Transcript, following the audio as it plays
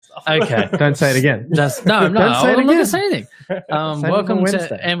stuff. Okay. Don't say it again. No, Don't say it I'm not again. going to say anything. Same as Welcome on to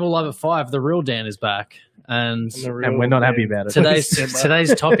Wednesday. Amble Live at 5. The real Dan is back. And And we're not happy about it.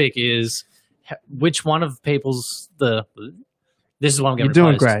 today's topic is which one of this is what I'm going You're to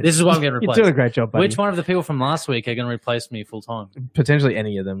doing replace. great. This is what I'm going to You're replace. doing a great job, buddy. Which one of the people from last week are going to replace me full time? Potentially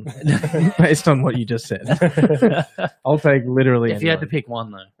any of them, based on what you just said. I'll take literally If you had to anyone. pick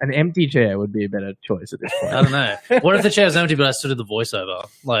one, though. An empty chair would be a better choice at this point. I don't know. What if the chair was empty, but I still did the voiceover?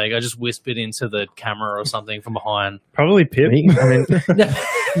 Like, I just whispered into the camera or something from behind. Probably Pip. Me? I mean,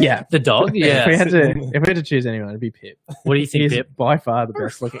 yeah. The dog? Yeah. If we had to choose anyone, it'd be Pip. What do you think, He's Pip? by far the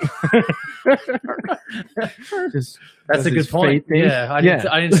best looking. Just That's a his good point. feet thing. Yeah, I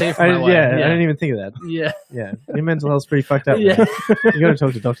didn't see it from that way. I didn't even think of that. Yeah. Yeah, your mental health's pretty fucked up. Yeah. Man. You got to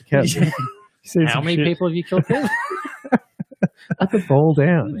talk to Dr. Kev. How many people have you killed, Pip? Put the ball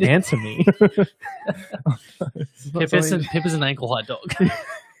down. Answer me. Pip is an ankle height dog.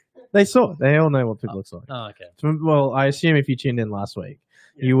 They saw. They all know what Pip looks like. Oh, okay. Well, I assume if you tuned in last week,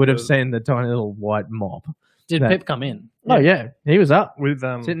 you would have seen the tiny little white mob. Did That- Pip come in? Oh yeah, he was up with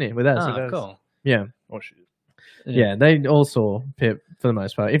sitting here with us. Oh, cool. Yeah, Oh shit. yeah. They all saw Pip for the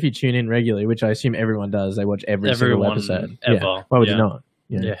most part. If you tune in regularly, which I assume everyone does, they watch every single Everyone episode. ever. Yeah. Why would Yeah. you not?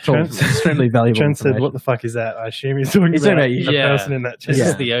 Yeah. It's all Trent- extremely valuable. Trent said, information. "What the fuck is that?" I assume he's talking He's about talking about the you. Yeah. person in that chair. This Yeah.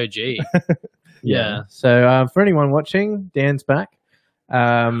 is the OG. Yeah. So for anyone watching, Dan's back.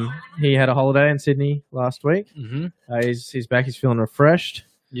 He had a holiday in Sydney last week. Mm-hmm. He's back. He's feeling refreshed.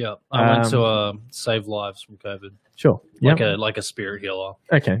 Yeah. I went to save lives from COVID. Sure. Yeah. Like a spirit healer.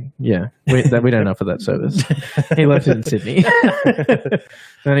 Okay. Yeah. We don't offer that service. He left it in Sydney.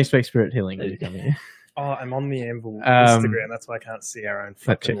 Don't expect spirit healing when you come here. Oh, I'm on the Anvil Um, Instagram. That's why I can't see our own That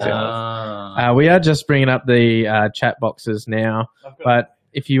fucking checks out. live. We are just bringing up the chat boxes now. I've got But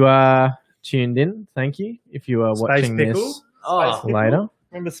if you are tuned in, thank you. If you are Space watching Pickle. this Oh, Pickle? later,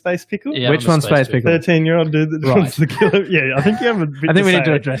 Remember Space Pickle? yeah, Which I'm a one's Space Pickle? 13-year-old dude that Right. wants to kill him. Yeah, I think you have a bit I think we need say.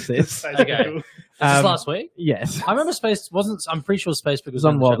 to address this. Space Okay. Pickle. Was this Um, last week? Yes. I remember I'm pretty sure Space Pickle It was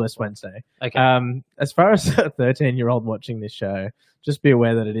on in the Wild chat West before. Wednesday. Okay. As far as a 13-year-old watching this show, just be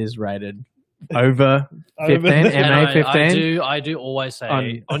aware that it is rated over 15, And MA 15. I do always say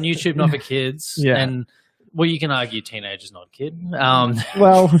On- on YouTube, not for kids. Yeah. And well, you can argue teenagers, not kid.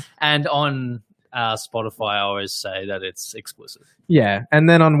 Well, And on Spotify, I always say that it's explicit. yeah. And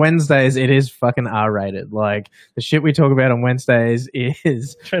then on Wednesdays, it is fucking R-rated. Like, the shit we talk about on Wednesdays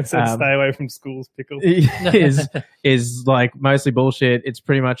is Trent said, Um, "Stay away from schools, Pickle." is like mostly bullshit. It's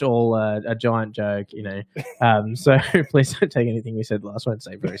pretty much all a giant joke, you know. So please don't take anything we said last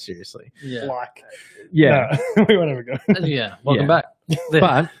Wednesday very seriously. Yeah. Like, Yeah. no, we won't ever go. Yeah. Welcome Yeah. back.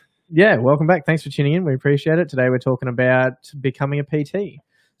 But yeah, welcome back. Thanks for tuning in. We appreciate it. Today we're talking about becoming a PT.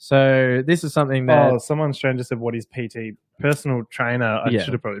 So this is something that Oh, someone strange just said, "What is PT?" Personal trainer. I Yeah.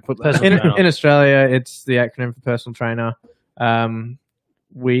 should have probably put that. Personal in, trainer. in Australia, it's the acronym for personal trainer. I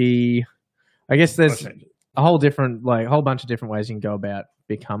guess there's a whole bunch of different ways you can go about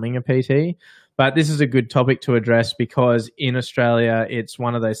becoming a PT. But this is a good topic to address because in Australia, it's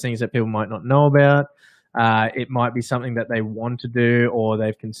one of those things that people might not know about. It might be something that they want to do or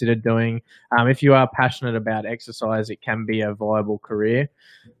they've considered doing. If you are passionate about exercise, it can be a viable career.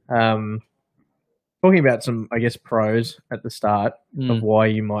 Talking about some, I guess, pros at the start of why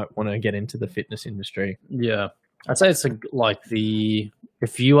you might want to get into the fitness industry. Yeah. I'd say it's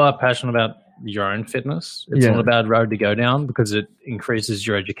if you are passionate about your own fitness, it's not a bad road to go down because it increases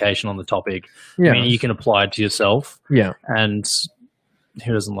your education on the topic. Yeah. I mean, you can apply it to yourself. Yeah. And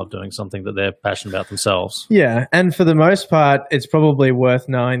who doesn't love doing something that they're passionate about themselves? Yeah, and for the most part, it's probably worth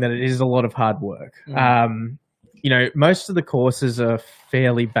knowing that it is a lot of hard work. Most of the courses are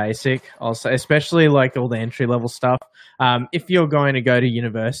fairly basic, I'll say, especially like all the entry-level stuff. If you're going to go to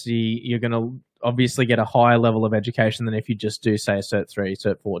university, you're going to obviously get a higher level of education than if you just do, say, a Cert 3,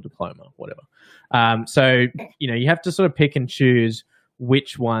 Cert 4 diploma, whatever. So, you have to sort of pick and choose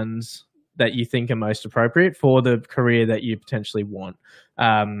which ones that you think are most appropriate for the career that you potentially want.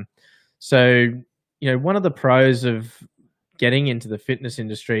 One of the pros of getting into the fitness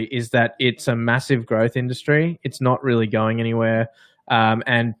industry is that it's a massive growth industry. It's not really going anywhere.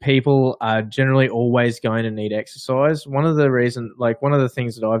 And people are generally always going to need exercise. One of the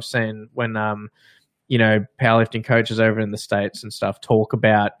things that I've seen when, powerlifting coaches over in the States and stuff talk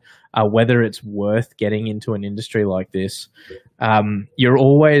about whether it's worth getting into an industry like this. You're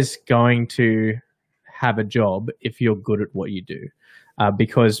always going to have a job if you're good at what you do,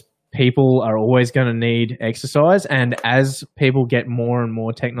 because people are always going to need exercise, and as people get more and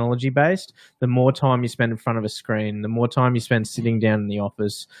more technology based, the more time you spend in front of a screen, the more time you spend sitting down in the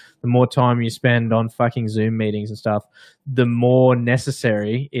office, the more time you spend on fucking Zoom meetings and stuff, the more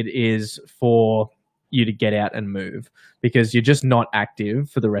necessary it is for you to get out and move, because you're just not active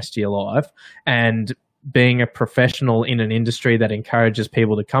for the rest of your life. And being a professional in an industry that encourages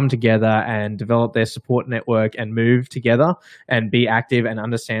people to come together and develop their support network and move together and be active and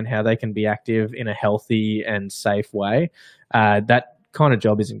understand how they can be active in a healthy and safe way, that kind of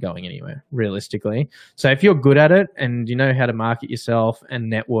job isn't going anywhere, realistically. So if you're good at it and you know how to market yourself and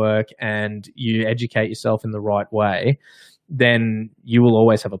network and you educate yourself in the right way, then you will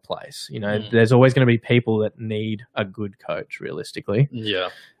always have a place. You know, there's always going to be people that need a good coach, realistically. Yeah.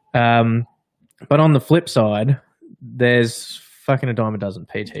 But on the flip side, there's fucking a dime a dozen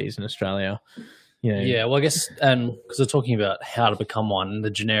PTs in Australia. You know, Yeah, well, I guess, and because they're talking about how to become one, the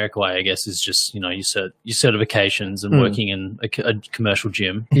generic way, I guess, is just, you know, your certifications and working in a commercial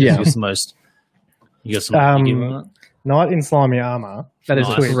gym. Yeah. It's the most, you got some you give on it? Night in Slimy Armour. that is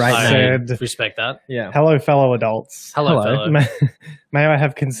Nice. a great I name. said- respect that. Yeah. Hello, fellow adults. Hello, Hello. fellow. May I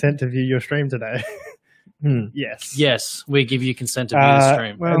have consent to view your stream today? Yes. Yes, we give you consent to view the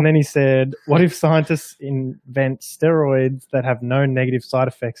stream. And then he said, what if scientists invent steroids that have no negative side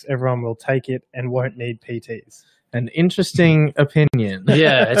effects? Everyone will take it and won't need PTs. An interesting opinion.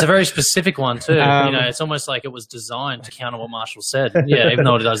 Yeah, it's a very specific one too. Um, It's almost like it was designed to counter what Marshall said. Yeah, even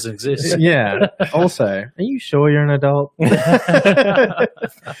though it doesn't exist. Yeah. Also, are you sure you're an adult?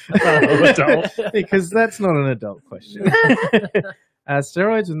 Because that's not an adult question.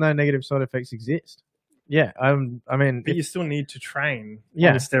 Steroids with no negative side effects exist. Yeah, I mean, But you still need to train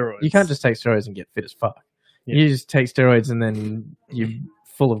Yeah. on steroids. you can't just take steroids and get fit as fuck. Yeah. You just take steroids and then you're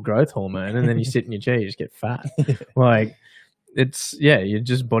full of growth hormone, and then you sit in your chair, you just get fat. Like, your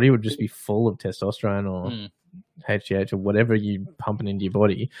body would just be full of testosterone or HGH or whatever you pumping into your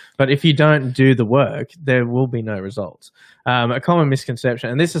body. But if you don't do the work, there will be no results. A common misconception,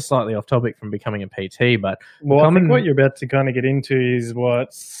 and this is slightly off topic from becoming a PT, but Well, I think what you're about to kind of get into is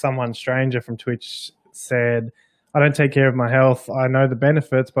what someone stranger from Twitch said. I don't take care of my health. I know the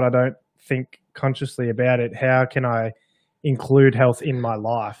benefits, but I don't think consciously about it. How can I include health in my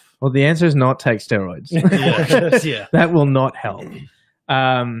life? well, the answer is not take steroids. Yeah. That will not help.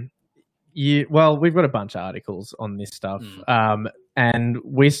 We've got a bunch of articles on this stuff. And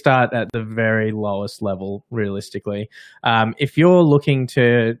we start at the very lowest level, realistically. If you're looking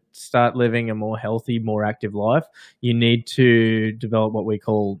to start living a more healthy, more active life, you need to develop what we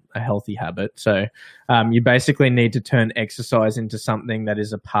call a healthy habit. So you basically need to turn exercise into something that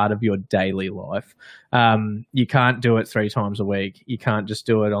is a part of your daily life. You can't do it 3 times a week. You can't just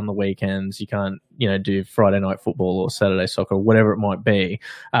do it on the weekends. You can't, do Friday night football or Saturday soccer, whatever it might be,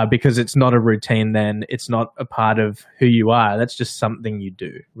 because it's not a routine then. It's not a part of who you are. That's just something you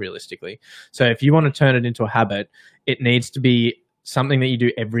do, realistically. So if you want to turn it into a habit, it needs to be something that you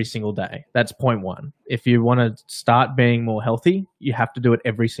do every single day. That's point 1. If you want to start being more healthy, you have to do it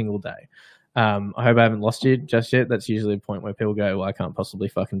every single day. I hope I haven't lost you just yet. That's usually a point where people go, well, I can't possibly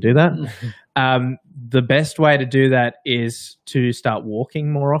fucking do that. The best way to do that is to start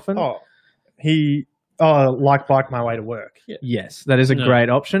walking more often. Like bike my way to work. Yes, that is a great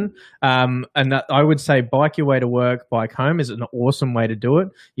option. And I would say bike your way to work, bike home is an awesome way to do it.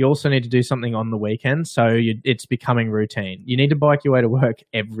 You also need to do something on the weekend, so it's becoming routine. You need to bike your way to work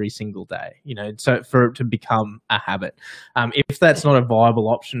every single day, so for it to become a habit. If that's not a viable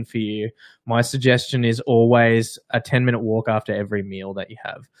option for you, my suggestion is always a 10-minute walk after every meal that you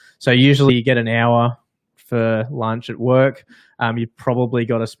have. So usually you get an hour for lunch at work. You've probably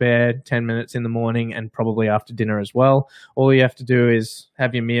got a spare 10 minutes in the morning and probably after dinner as well. All you have to do is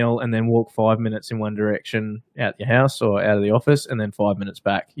have your meal and then walk 5 minutes in one direction out your house or out of the office, and then 5 minutes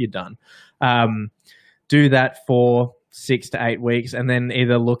back. You're done. Do that for 6 to 8 weeks, and then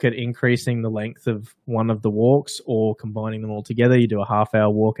either look at increasing the length of one of the walks or combining them all together. You do a half-hour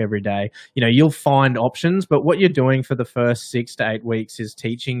walk every day. You'll find options, but what you're doing for the first 6 to 8 weeks is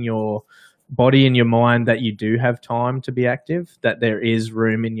teaching your body and your mind that you do have time to be active, that there is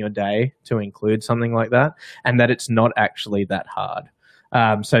room in your day to include something like that, and that it's not actually that hard.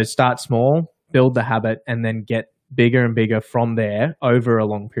 So start small, build the habit, and then get bigger and bigger from there over a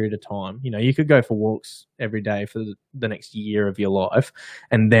long period of time. You could go for walks every day for the next year of your life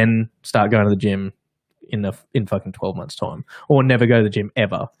and then start going to the gym in fucking 12 months time, or never go to the gym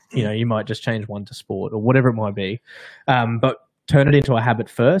ever. You might just change one to sport or whatever it might be. But turn it into a habit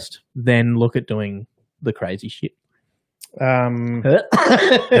first, then look at doing the crazy shit. Heard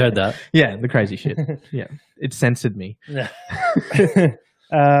that. Yeah, the crazy shit. Yeah, it censored me.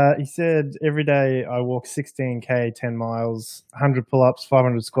 He said, every day I walk 16K, 10 miles, 100 pull-ups,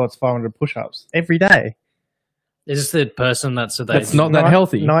 500 squats, 500 push-ups. Every day. Is this the person that's not that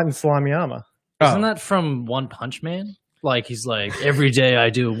healthy? Knight in slimy armor. Isn't that from One Punch Man? Like, he's like, every day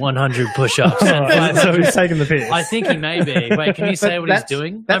I do 100 push-ups. So he's taking the piss. I think he may be. Wait, can you say what he's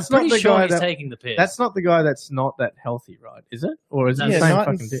doing? I'm pretty sure he's taking the piss. That's not the guy that's not that healthy, right? Is it? Or is it the same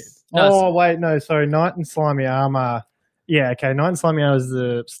fucking dude? Oh, wait, no. Sorry, Knight in slimy armor. Yeah, okay. Knight in slimy armor is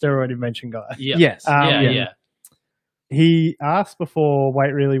the steroid invention guy. Yeah. Yes. Yeah. He asked before,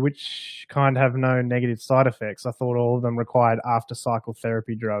 wait, really, which kind have no negative side effects? I thought all of them required after-cycle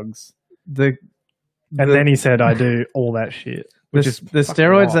therapy drugs. Then he said, I do all that shit. The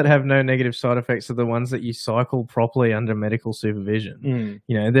steroids that have no negative side effects are the ones that you cycle properly under medical supervision.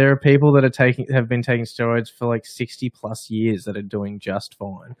 You know, there are people that have been taking steroids for like 60 plus years that are doing just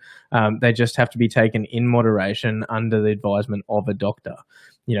fine. They just have to be taken in moderation under the advisement of a doctor.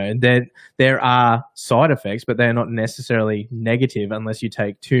 You know, there are side effects, but they're not necessarily negative unless you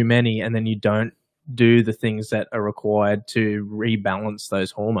take too many and then you don't do the things that are required to rebalance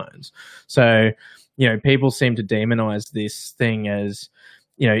those hormones. So, you know, people seem to demonize this thing as,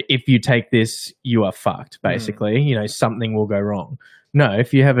 you know, if you take this, you are fucked, basically. You know, something will go wrong. No,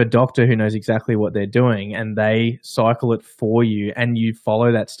 if you have a doctor who knows exactly what they're doing and they cycle it for you and you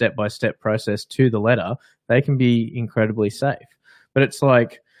follow that step-by-step process to the letter, they can be incredibly safe. But it's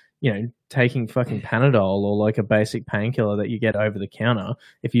like, you know, taking fucking Panadol or like a basic painkiller that you get over the counter.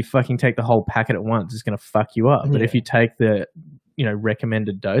 If you fucking take the whole packet at once, it's going to fuck you up. But if you take the, you know,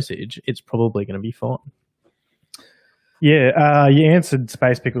 recommended dosage, it's probably going to be fine. Yeah, you answered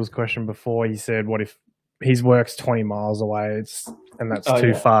Space Pickle's question before. You said, what if his work's 20 miles away and that's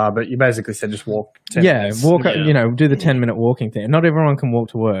too far? But you basically said just walk 10 minutes. You know, do the 10-minute walking thing. Not everyone can walk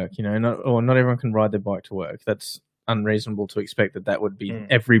to work, you know, not everyone can ride their bike to work. That's unreasonable to expect that would be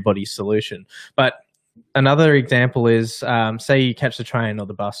everybody's solution. But another example is, say you catch the train or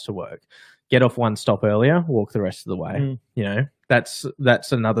the bus to work. Get off one stop earlier, walk the rest of the way. You know, that's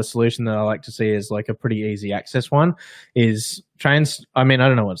another solution that I like to see as like a pretty easy access one. Is trains. I mean, I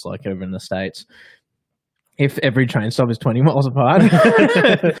don't know what it's like over in the States. If every train stop is 20 miles apart,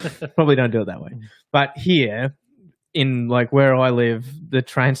 probably don't do it that way. But here, in like where I live, the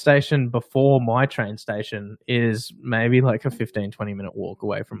train station before my train station is maybe like a 15-20 minute walk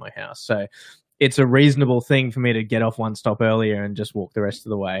away from my house. So it's a reasonable thing for me to get off one stop earlier and just walk the rest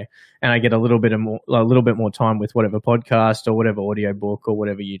of the way. And I get a little bit more time with whatever podcast or whatever audio book or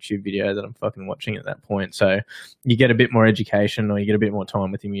whatever YouTube video that I'm fucking watching at that point. So you get a bit more education, or you get a bit more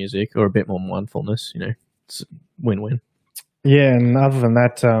time with your music, or a bit more mindfulness. You know, it's win-win. Yeah, and other than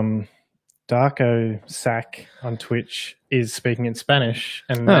that, Darko Sack on Twitch is speaking in Spanish,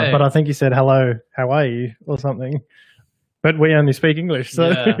 and but I think he said hello, how are you, or something. But we only speak English, so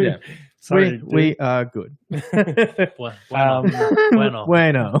yeah. Sorry, we are good. Bueno.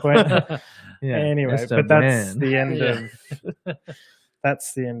 Yeah. Anyway, but that's the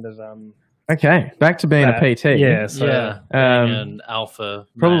end of Okay, back to being a PT. Yeah, so being an alpha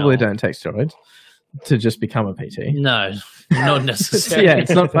probably male. don't take steroids to just become a PT. No, not necessarily. Yeah,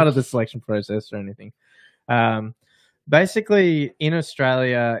 it's not part of the selection process or anything. Basically, in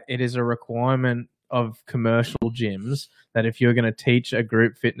Australia, it is a requirement of commercial gyms that if you're going to teach a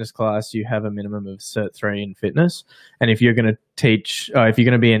group fitness class, you have a minimum of Cert 3 in fitness. And if you're going to teach, if you're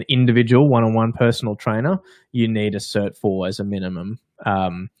going to be an individual one-on-one personal trainer, you need a Cert 4 as a minimum.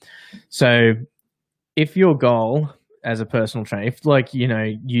 So if your goal as a personal trainer, if like, you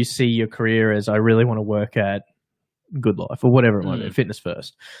know, you see your career as I really want to work at Good Life or whatever it might be, Fitness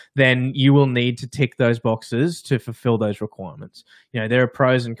First, then you will need to tick those boxes to fulfill those requirements. You know, there are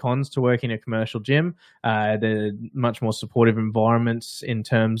pros and cons to working in a commercial gym. There are much more supportive environments in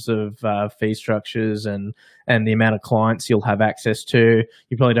terms of fee structures and the amount of clients you'll have access to.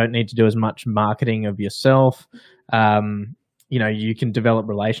 You probably don't need to do as much marketing of yourself. You know, you can develop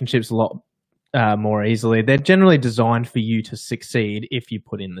relationships a lot more easily. They're generally designed for you to succeed if you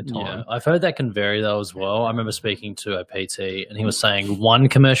put in the time. Yeah, I've heard that can vary though as well. I remember speaking to a PT and he was saying one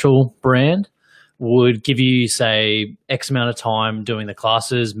commercial brand would give you, say, X amount of time doing the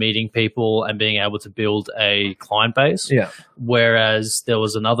classes, meeting people, and being able to build a client base. Yeah. Whereas there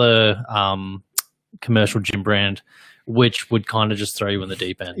was another commercial gym brand which would kind of just throw you in the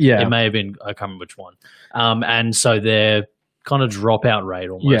deep end. Yeah. It may have been, I can't remember which one. And so their kind of dropout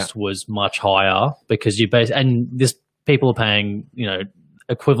rate almost was much higher because people are paying, you know,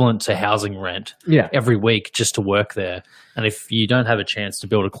 equivalent to housing rent every week just to work there. And if you don't have a chance to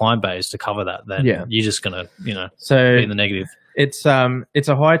build a client base to cover that, then you're just going to, you know, be in the negative. It's a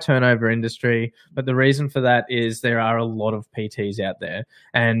high turnover industry, but the reason for that is there are a lot of PTs out there,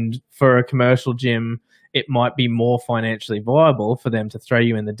 and for a commercial gym, it might be more financially viable for them to throw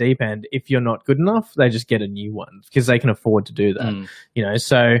you in the deep end. If you're not good enough, they just get a new one because they can afford to do that. You know,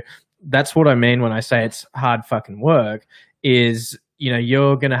 so that's what I mean when I say it's hard fucking work. Is, you know,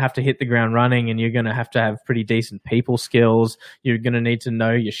 you're going to have to hit the ground running, and you're going to have pretty decent people skills. You're going to need to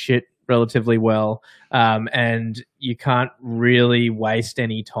know your shit relatively well, and you can't really waste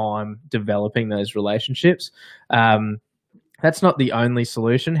any time developing those relationships. That's not the only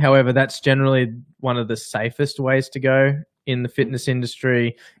solution. However, that's generally one of the safest ways to go in the fitness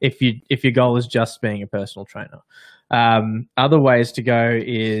industry if your goal is just being a personal trainer. Other ways to go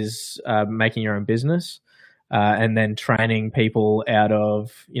is making your own business. And then training people out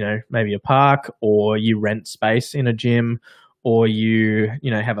of, you know, maybe a park, or you rent space in a gym, or you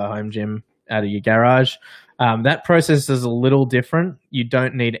have a home gym out of your garage. That process is a little different. You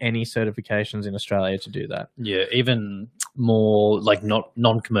don't need any certifications in Australia to do that. Yeah, even more like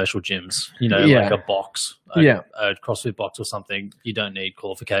non-commercial gyms, you know, like a box, a CrossFit box or something, you don't need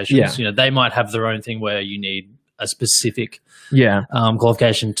qualifications. Yeah. You know, they might have their own thing where you need a specific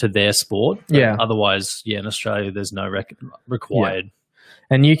qualification to their sport. Otherwise, in Australia, there's no required. Yeah.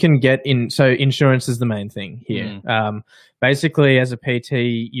 And you can get in. So insurance is the main thing here. Basically, as a PT,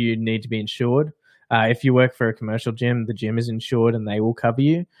 you need to be insured. If you work for a commercial gym, the gym is insured and they will cover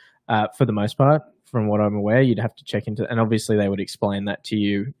you for the most part. From what I'm aware, you'd have to check into, and obviously they would explain that to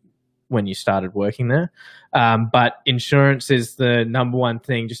you when you started working there. But insurance is the number one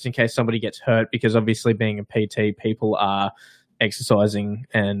thing, just in case somebody gets hurt, because obviously being a PT, people are exercising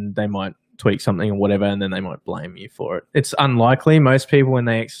and they might tweak something or whatever, and then they might blame you for it. It's unlikely. Most people, when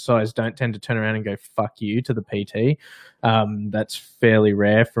they exercise, don't tend to turn around and go, fuck you, to the PT. That's fairly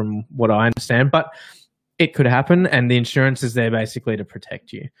rare from what I understand, but it could happen, and the insurance is there basically to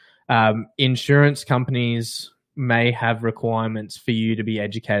protect you. Insurance companies may have requirements for you to be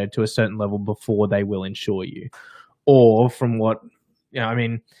educated to a certain level before they will insure you. Or from what, I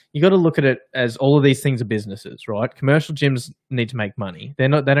mean, you got to look at it as all of these things are businesses, right? Commercial gyms need to make money. They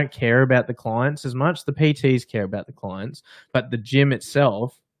don't care about the clients as much. The PTs care about the clients, but the gym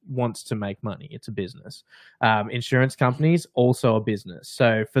itself wants to make money. It's a business. Insurance companies, also a business.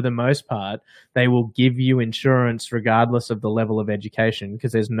 So for the most part, they will give you insurance regardless of the level of education,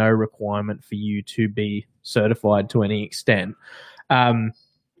 because there's no requirement for you to be certified to any extent.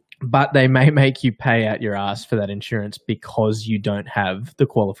 But they may make you pay out your ass for that insurance because you don't have the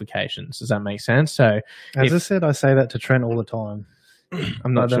qualifications. Does that make sense? So, as I said, I say that to Trent all the time.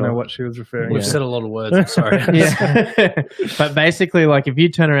 I don't know what she was referring. We've said a lot of words. I'm sorry. But basically, like, if you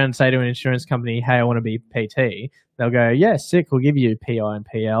turn around and say to an insurance company, "Hey, I want to be PT," they'll go, "Yeah, sick. We'll give you PI and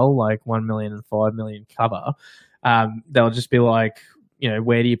PL, like 1 million and 5 million cover." They'll just be like,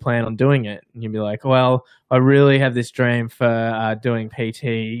 where do you plan on doing it? And you'll be like, well, I really have this dream for doing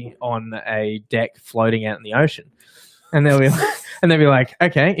PT on a deck floating out in the ocean. And they'll be like,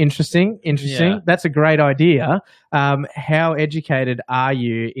 okay, interesting. Yeah. That's a great idea. How educated are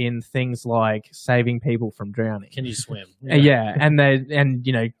you in things like saving people from drowning? Can you swim? Yeah. And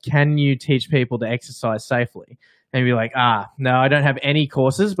can you teach people to exercise safely? And be like, no, I don't have any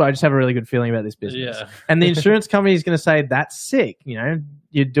courses, but I just have a really good feeling about this business. Yeah. And the insurance company is going to say, that's sick.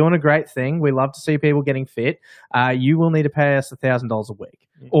 You're doing a great thing. We love to see people getting fit. You will need to pay us $1,000 a week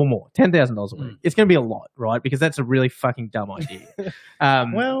or more, $10,000 a week. It's going to be a lot, right? Because that's a really fucking dumb idea.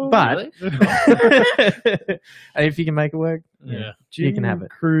 But if you can make it work, you can have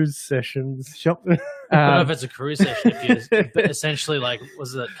it. Cruise sessions. Shop. I don't know if it's a cruise session. If you're essentially like,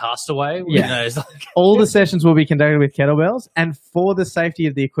 was it Castaway? Yeah. All the sessions will be conducted with kettlebells, and for the safety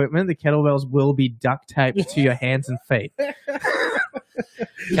of the equipment, the kettlebells will be duct taped to your hands and feet.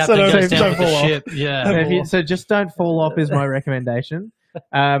 Captain goes down with the ship. Yeah. So just don't fall off is my recommendation.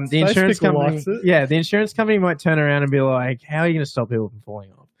 The insurance company, the insurance company might turn around and be like, "How are you going to stop people from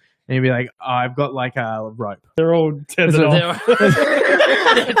falling off?" And you'll be like, I've got like a rope. They're all tethered off.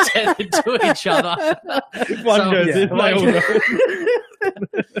 They're tethered to each other. One goes in, they all go.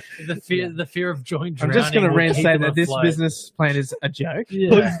 The fear of joint drowning. I'm just going to reinstate that this business plan is a joke.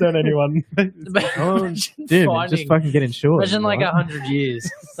 Please don't anyone. Dude, just fucking get insured. Imagine like 100 years.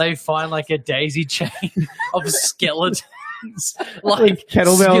 They find like a daisy chain of skeletons. like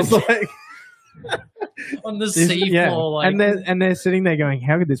kettlebells, like on the seafloor, like, and they're sitting there going,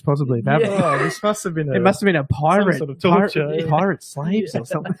 "How could this possibly have happened? Oh, this must have been. It must have been a pirate, sort of torture, pirate slaves or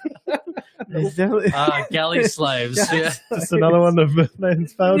something." Galley slaves. Just another one of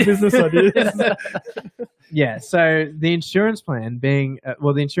man's failed business ideas. Yeah. So the insurance plan being,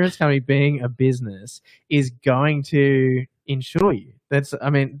 the insurance company being a business is going to insure you.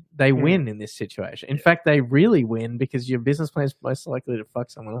 They win in this situation. In fact, they really win because your business plan is most likely to fuck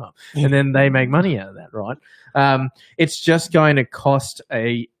someone up, and then they make money out of that, right? It's just going to cost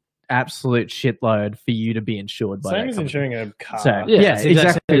a absolute shitload for you to be insured by Same that as company. insuring a car. So, it's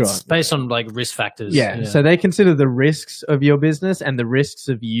exactly It's right. based on like risk factors. Yeah. So they consider the risks of your business and the risks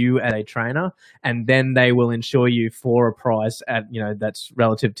of you as a trainer, and then they will insure you for a price at, that's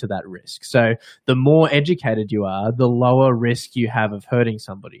relative to that risk. So the more educated you are, the lower risk you have of hurting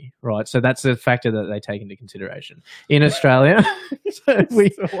somebody, right? So that's a factor that they take into consideration. In Australia,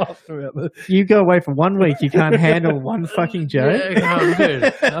 you go away for 1 week, you can't handle one fucking joke. Yeah, I'm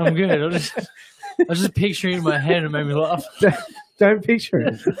good. I'm good. I was just picturing it in my head and it made me laugh. Don't picture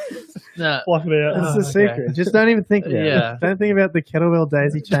it. Nah. Fluff it out. That's the secret. Just don't even think about Yeah. it. Don't think about the kettlebell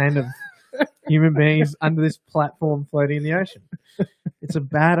daisy chain of human beings under this platform floating in the ocean. It's a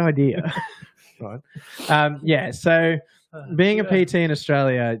bad idea. Right. So being a PT in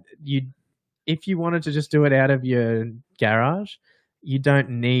Australia, if you wanted to just do it out of your garage, you don't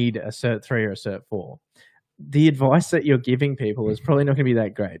need a Cert 3 or a Cert 4. The advice that you're giving people is probably not going to be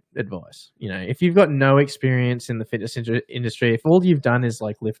that great advice. If you've got no experience in the fitness industry, if all you've done is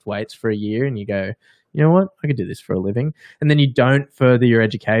like lift weights for a year and you go, you know what, I could do this for a living, and then you don't further your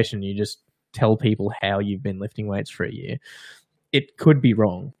education, you just tell people how you've been lifting weights for a year, it could be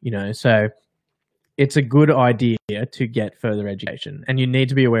wrong, so it's a good idea to get further education, and you need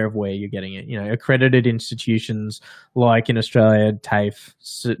to be aware of where you're getting it. Accredited institutions like in Australia, TAFE,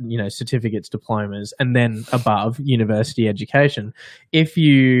 certificates, diplomas, and then above university education. If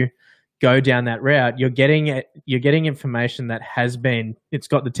you go down that route, you're getting information that it's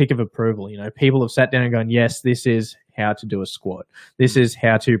got the tick of approval. People have sat down and gone, yes, this is how to do a squat. This is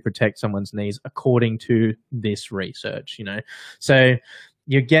how to protect someone's knees according to this research. So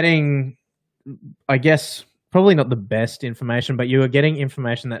you're getting, I guess, probably not the best information, but you are getting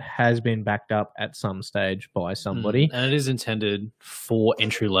information that has been backed up at some stage by somebody. And it is intended for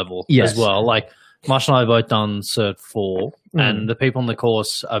entry level Yes. as well. Like Marshall and I have both done Cert 4, and the people on the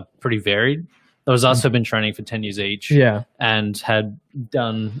course are pretty varied. There was us who've been training for 10 years each, and had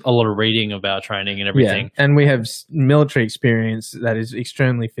done a lot of reading of our training and everything. Yeah. And we have military experience that is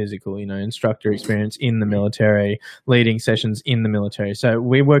extremely physical, instructor experience in the military, leading sessions in the military. So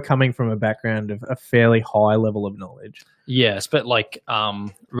we were coming from a background of a fairly high level of knowledge. Yes, but like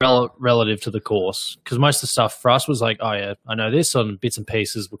relative to the course, because most of the stuff for us was like, oh yeah, I know this on bits and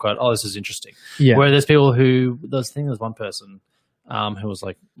pieces. We're quite, this is interesting. Yeah. Where there's people there's one person who was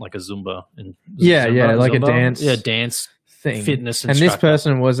like a Zumba and like a dance, dance thing, fitness and instructor. this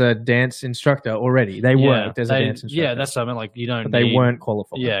person was a dance instructor already. They worked as a dance instructor. Yeah, that's what I mean. Like they weren't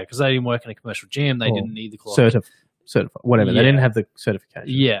qualified. Yeah, because they didn't work in a commercial gym. They didn't need the qualification. Certified, whatever. They didn't have the certification.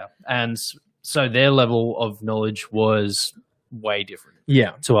 Yeah, and so their level of knowledge was way different.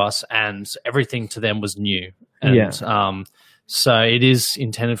 Yeah, to us, and everything to them was new. And so it is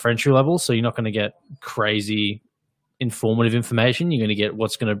intended for entry level. So you're not going to get crazy informative information. You're going to get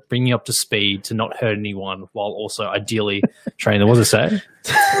what's going to bring you up to speed to not hurt anyone while also ideally training. What does it say?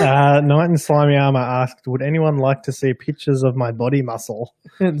 Knight in Slimy Armor asked, would anyone like to see pictures of my body muscle?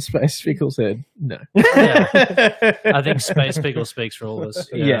 And Space Pickle said no. Yeah. I think Space Pickle speaks for all of us.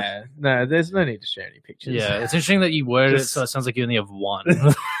 Yeah. No, there's no need to share any pictures. Yeah, it's interesting that you worded it so it sounds like you only have one.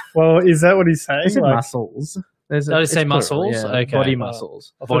 Well, is that what he's saying? Is it muscles? Did I say muscles? Yeah, Okay. body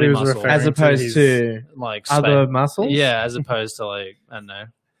muscles. I thought he was referring as opposed to like other muscles? Yeah, as opposed to like, I don't know,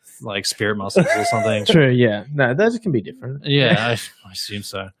 like spirit muscles or something. True, yeah. No, those can be different. Yeah, I assume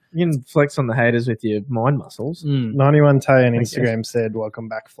so. You can flex on the haters with your mind muscles. 91 Tay on Instagram said, welcome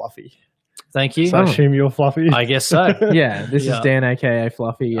back, Fluffy. Thank you. So I assume you're Fluffy. I guess so. Yeah, this is Dan, aka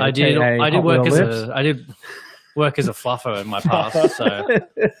Fluffy. I did work as a fluffer in my past, so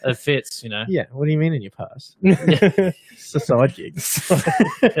it fits, Yeah, what do you mean in your past? Yeah. It's a side gig.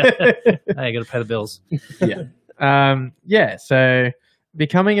 Hey, you got to pay the bills. Yeah. So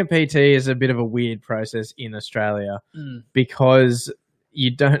becoming a PT is a bit of a weird process in Australia because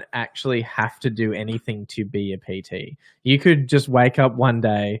you don't actually have to do anything to be a PT. You could just wake up one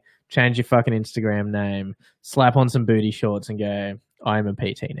day, change your fucking Instagram name, slap on some booty shorts and go, I'm a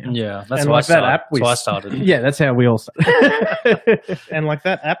PT now. Yeah, that's and why like that app that's why I started. Yeah, that's how we all started. And like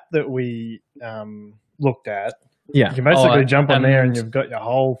that app that we looked at, yeah, you can basically jump on there and you've got your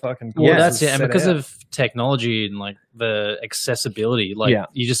whole fucking course. Well, that's it. And because out. of technology and like the accessibility, like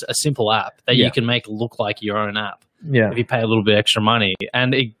you just a simple app that you can make look like your own app. Yeah, if you pay a little bit extra money,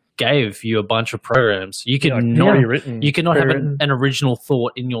 and it gave you a bunch of programs. You could you could not have an original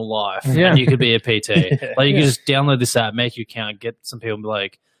thought in your life, and you could be a PT. Like you could just download this app, make your account, get some people and be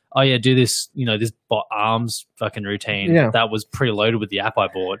like, oh yeah, do this, this arms fucking routine that was preloaded with the app I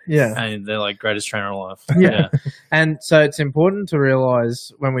bought. Yeah. And they're like greatest trainer alive. Yeah. And so it's important to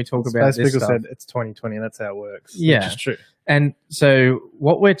realize when we talk about this stuff. Said it's 2020. That's how it works. Yeah. Which is true. And so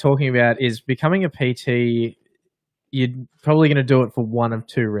what we're talking about is becoming a PT. You're probably going to do it for one of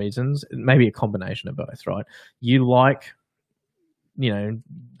two reasons, maybe a combination of both, right? You like,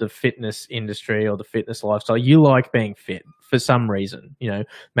 the fitness industry or the fitness lifestyle. You like being fit for some reason.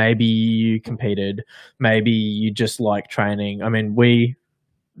 Maybe you competed, maybe you just like training. I mean, we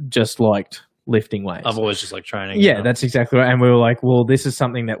just liked lifting weights. I've always just liked training. Yeah, that's exactly right. And we were like, well, this is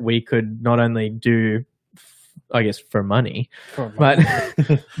something that we could not only do, I guess, for money,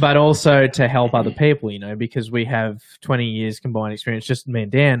 but also to help other people, because we have 20 years combined experience, just me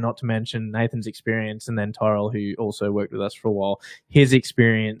and Dan, not to mention Nathan's experience, and then Tyrell, who also worked with us for a while, his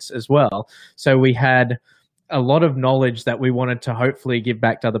experience as well. So we had a lot of knowledge that we wanted to hopefully give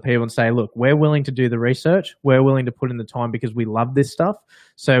back to other people and say, look, we're willing to do the research. We're willing to put in the time because we love this stuff.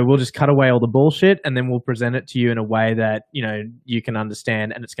 So we'll just cut away all the bullshit and then we'll present it to you in a way that, you can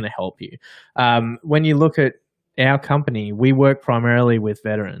understand and it's going to help you. When you look at our company, we work primarily with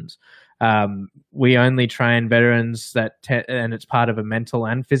veterans. We only train veterans and it's part of a mental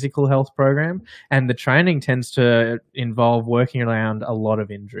and physical health program. And the training tends to involve working around a lot of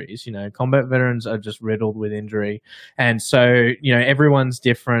injuries. Combat veterans are just riddled with injury. And so, everyone's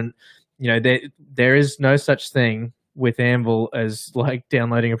different. There is no such thing with Anvil as like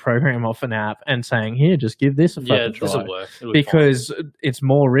downloading a program off an app and saying, here, just give this a fucking try. This will work. Because it's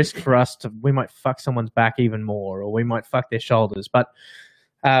more risk for us we might fuck someone's back even more, or we might fuck their shoulders. But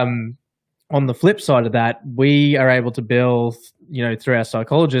on the flip side of that, we are able to bill, through our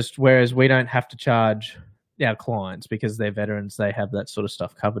psychologist, whereas we don't have to charge our clients because they're veterans. They have that sort of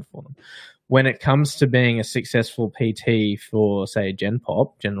stuff covered for them. When it comes to being a successful PT for, say, Gen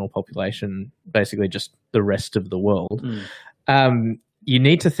Pop, general population, basically just the rest of the world, you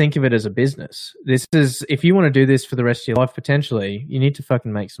need to think of it as a business. If you want to do this for the rest of your life, potentially, you need to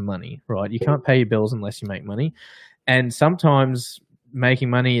fucking make some money, right? You can't pay your bills unless you make money. And sometimes making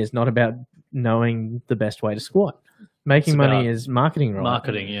money is not about knowing the best way to squat. Making money is marketing, right?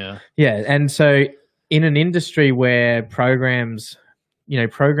 Marketing, yeah. Yeah. And so in an industry where programming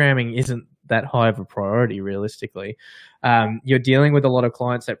isn't that high of a priority realistically, you're dealing with a lot of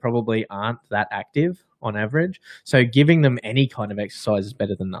clients that probably aren't that active on average. So giving them any kind of exercise is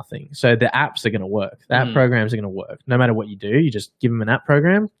better than nothing. So the apps are going to work. The app programs are going to work. No matter what you do, you just give them an app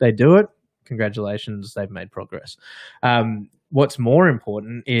program, they do it. Congratulations, they've made progress. What's more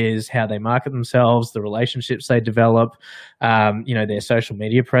important is how they market themselves, the relationships they develop, their social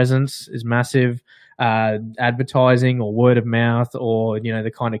media presence is massive, advertising or word of mouth, or,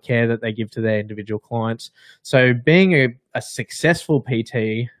 the kind of care that they give to their individual clients. So being a successful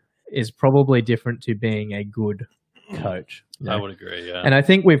PT is probably different to being a good coach. I would agree, yeah. And I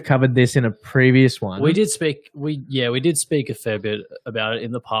think we've covered this in a previous one. We did speak a fair bit about it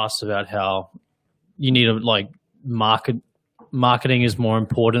in the past, about how you need to marketing is more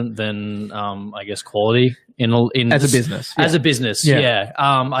important than I guess quality in as a business. As a business, yeah.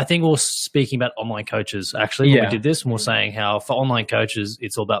 I think we were speaking about online coaches actually when we did this, and we're saying how for online coaches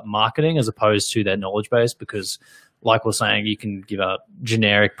it's all about marketing as opposed to their knowledge base, because like we're saying, you can give out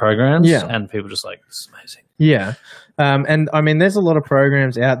generic programs and people just like, this is amazing. Yeah. And I mean, there's a lot of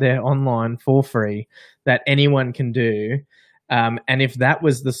programs out there online for free that anyone can do. And if that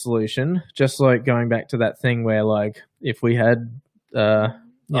was the solution, just like going back to that thing where like, if we had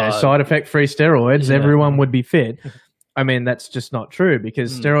side effect free steroids, everyone would be fit. I mean, that's just not true,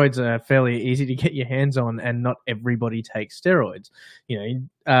 because steroids are fairly easy to get your hands on and not everybody takes steroids.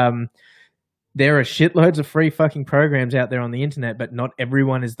 There are shitloads of free fucking programs out there on the internet, but not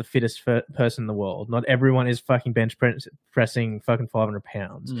everyone is the fittest person in the world. Not everyone is fucking bench pressing fucking 500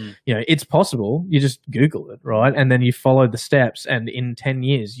 pounds. It's possible. You just Google it, right? And then you follow the steps, and in 10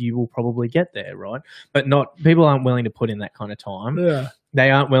 years, you will probably get there, right? But people aren't willing to put in that kind of time. Yeah. They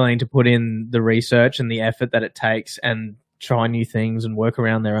aren't willing to put in the research and the effort that it takes and try new things and work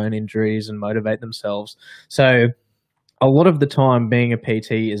around their own injuries and motivate themselves. So a lot of the time being a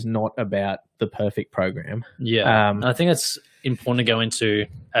PT is not about the perfect program. Yeah. I think it's important to go into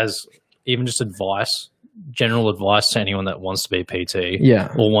as even just advice, general advice to anyone that wants to be a PT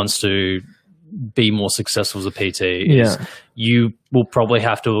or wants to be more successful as a PT is you will probably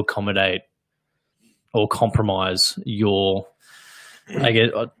have to accommodate or compromise your, I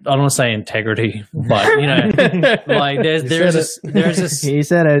don't want to say integrity, but like there is a he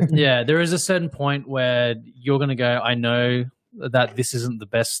said it. Yeah, there is a certain point where you're going to go, I know that this isn't the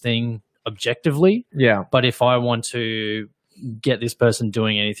best thing objectively. Yeah. But if I want to get this person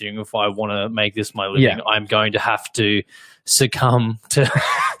doing anything, if I want to make this my living, Yeah. I'm going to have to succumb to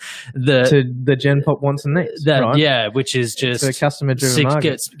the Gen Pop wants and needs. that, right? yeah, which is just a customer driven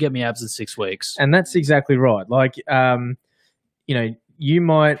market. get me abs in 6 weeks. And that's exactly right. Like, you know, you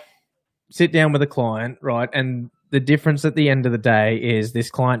might sit down with a client, right? And the difference at the end of the day is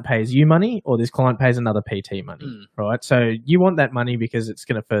this client pays you money or this client pays another PT money, right? So you want that money because it's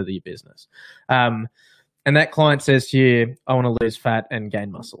going to further your business. And that client says to you, I want to lose fat and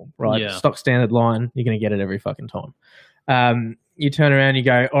gain muscle, right? Yeah. Stock standard line, you're going to get it every fucking time. You turn around, you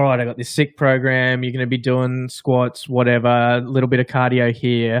go, all right, I got this sick program. You're going to be doing squats, whatever, a little bit of cardio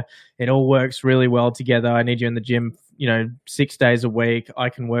here. It all works really well together. I need you in the gym, 6 days a week. I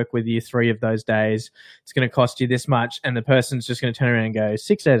can work with you 3 of those days. It's going to cost you this much. And the person's just going to turn around and go,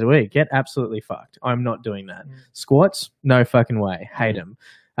 6 days a week, get absolutely fucked. I'm not doing that. Squats, no fucking way. Hate them.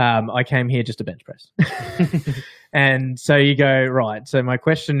 I came here just to bench press. And so you go, right. So my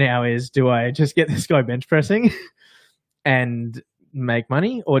question now is, do I just get this guy bench pressing and make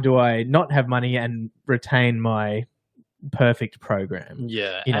money, or do I not have money and retain my perfect program?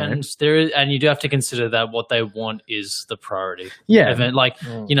 Yeah, You know? and you do have to consider that what they want is the priority. Yeah. Event, like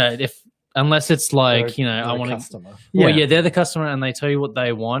unless it's like I want to. customer. Well, Yeah. yeah, they're the customer, and they tell you what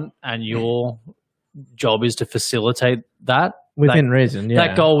they want, and your job is to facilitate that Within reason, yeah.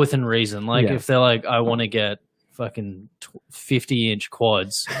 that goal within reason. Like Yeah. if they're like, I want to get fucking 50-inch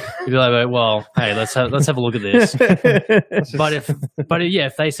quads, you'd be like, well, hey, let's have a look at this.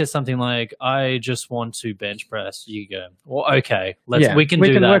 If they said something like, I just want to bench press, you go, well, okay, we can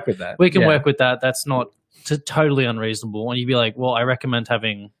do that. work with that. We can Yeah. work with that. That's not totally unreasonable. And you'd be like, well, I recommend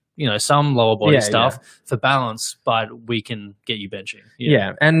having some lower body stuff for balance, but we can get you benching.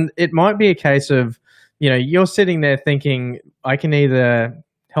 Yeah. And it might be a case of, you're sitting there thinking, I can either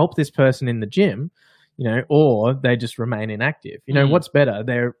help this person in the gym, or they just remain inactive. What's better?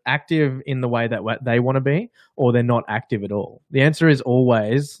 They're active in the way that they want to be, or they're not active at all. The answer is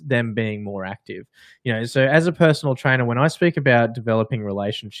always them being more active. So as a personal trainer, when I speak about developing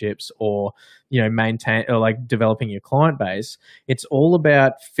relationships or, maintain or like developing your client base, it's all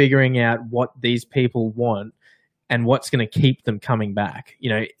about figuring out what these people want and what's going to keep them coming back.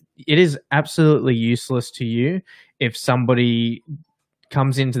 It is absolutely useless to you if somebody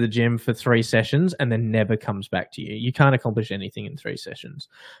comes into the gym for 3 sessions and then never comes back to you. You can't accomplish anything in 3 sessions.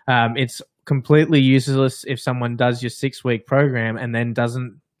 It's completely useless if someone does your 6-week program and then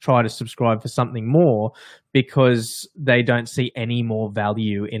doesn't try to subscribe for something more because they don't see any more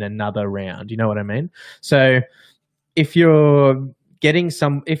value in another round. You know what I mean? So if you're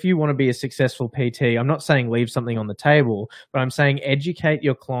if you want to be a successful PT, I'm not saying leave something on the table, but I'm saying educate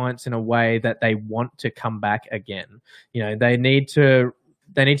your clients in a way that they want to come back again. They need to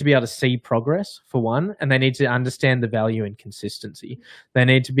be able to see progress, for one, and they need to understand the value in consistency. They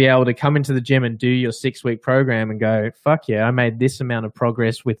need to be able to come into the gym and do your 6-week program and go, fuck yeah, I made this amount of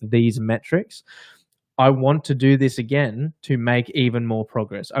progress with these metrics. I want to do this again to make even more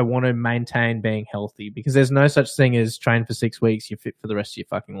progress. I want to maintain being healthy, because there's no such thing as train for 6 weeks, you're fit for the rest of your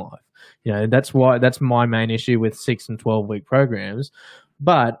fucking life. That's my main issue with 6 and 12-week programs.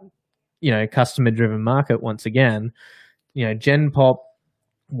 But, customer driven market, once again, Gen Pop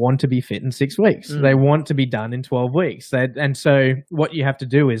want to be fit in 6 weeks. They want to be done in 12 weeks. And so what you have to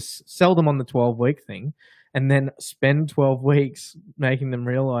do is sell them on the 12-week thing, and then spend 12 weeks making them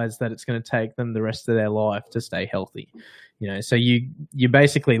realize that it's going to take them the rest of their life to stay healthy. So you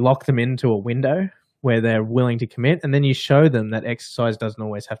basically lock them into a window where they're willing to commit, and then you show them that exercise doesn't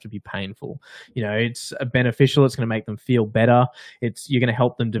always have to be painful. It's beneficial. It's going to make them feel better. You're going to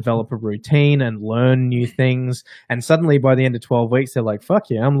help them develop a routine and learn new things. And suddenly by the end of 12 weeks, they're like, fuck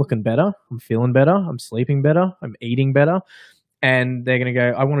yeah, I'm looking better. I'm feeling better. I'm sleeping better. I'm eating better. And they're going to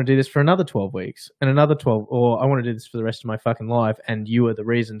go, I want to do this for another 12 weeks and another 12, or I want to do this for the rest of my fucking life. And you are the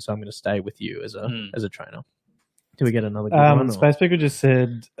reason. So I'm going to stay with you as a trainer. Do we get another good one? Space Picker just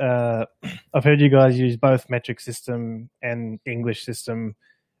said, I've heard you guys use both metric system and English system.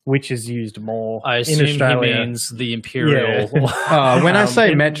 Which is used more I in assume Australia? he means the imperial. When I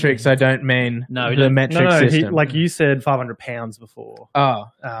say metrics, I don't mean the metric system. like you said, 500 pounds before.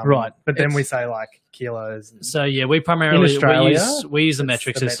 Right. But then we say like kilos. So yeah, we primarily In Australia, we use the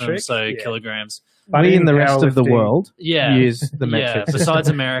metric the system, metric, so yeah. kilograms. But we in the rest of the powerlifting- world Yeah, use the metric system. Besides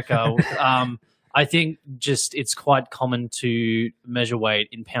America, I think just it's quite common to measure weight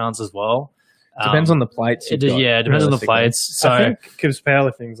in pounds as well. Depends on the plates. It depends on the plates. So I think Kib's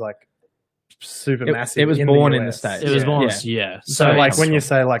powerlifting's like super massive. It was in born the in the US. States. it was Yeah. more, Yeah. So So like it's- when you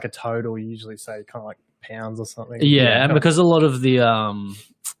say like a total, you usually say kind of like pounds or something. and because a lot of the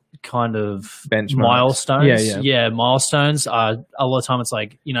kind of Benchmarks. milestones. Yeah. Milestones are a lot of time. It's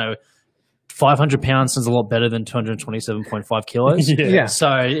like 500 pounds sounds a lot better than 227.5 kilos. Yeah.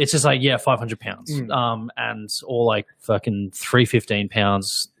 So it's just like 500 pounds. And or like fucking 315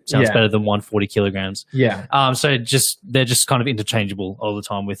 pounds sounds better than 140 kilograms. Yeah. So they're just kind of interchangeable all the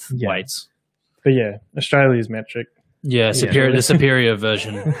time with weights. But yeah, Australia's metric. Yeah, the superior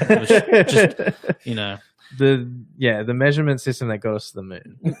version. Which just, the measurement system that got us to the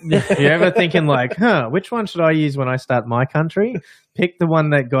moon. You're ever thinking like, which one should I use when I start my country? Pick the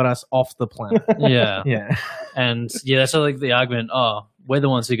one that got us off the planet. Yeah. Yeah. And that's like the argument, we're the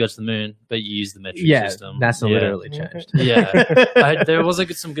ones who go to the moon, but you use the metric system. NASA literally changed. Yeah. There was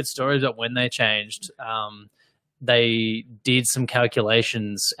some good stories about when they changed. They did some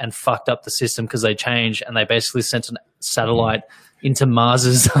calculations and fucked up the system because they changed, and they basically sent a satellite into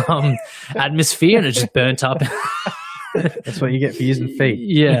Mars's atmosphere, and it just burnt up. That's what you get for using feet.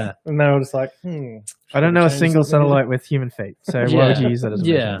 Yeah. And they were just like, I don't know a single satellite with human feet, so why would you use that as a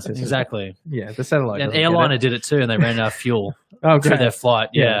measurement system? Exactly. Yeah, the satellite. An airliner did it too, and they ran out of fuel through their flight.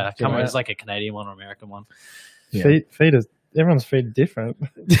 Yeah. It was like a Canadian one or American one. Yeah. Feet is everyone's feet are different.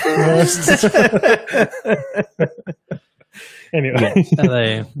 Anyway,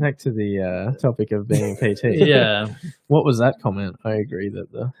 back to the topic of being a PT. Yeah. What was that comment? I agree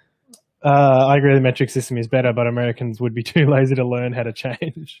that I agree the metric system is better, but Americans would be too lazy to learn how to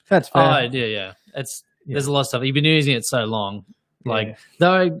change. That's fair. Yeah. There's a lot of stuff. You've been using it so long.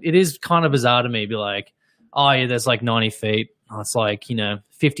 Though it is kind of bizarre to me, be like, there's like 90 feet. It's like,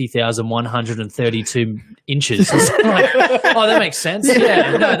 50,132 inches. It's like, that makes sense.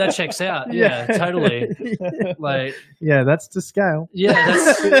 Yeah, no, that checks out. Yeah, totally. Like, that's to scale.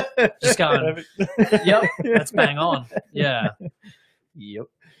 Yeah, that's just going. Yep, that's bang on. Yeah. Yep.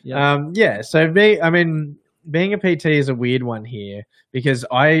 So being a PT is a weird one here because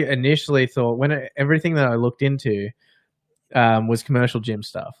I initially thought everything that I looked into was commercial gym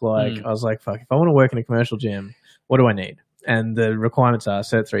stuff. Like I was like, fuck, if I want to work in a commercial gym, what do I need? And the requirements are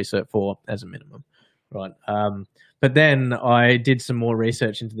Cert 3, Cert 4 as a minimum, right? But then I did some more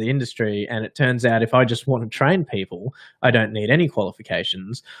research into the industry, and it turns out if I just want to train people, I don't need any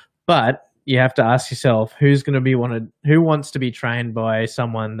qualifications. But you have to ask yourself, who wants to be trained by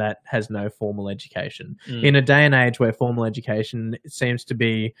someone that has no formal education? In a day and age where formal education seems to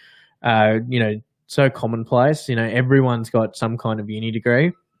be, so commonplace, everyone's got some kind of uni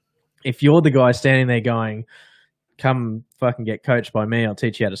degree. If you're the guy standing there going, come fucking get coached by me, I'll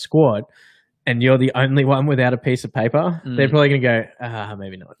teach you how to squat, and you're the only one without a piece of paper, they're probably going to go,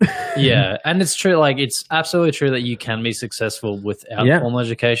 maybe not. Yeah, and it's true. Like, it's absolutely true that you can be successful without formal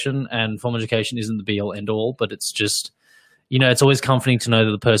education, and formal education isn't the be-all, end-all, but it's just, it's always comforting to know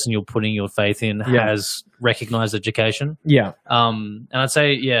that the person you're putting your faith in has recognized education. Yeah. And I'd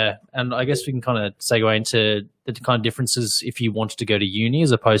say, and I guess we can kind of segue into the kind of differences if you wanted to go to uni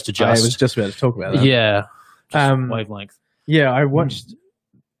as opposed to just... I was just about to talk about that. Yeah. Wavelength. Yeah, I watched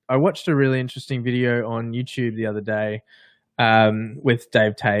a really interesting video on YouTube the other day with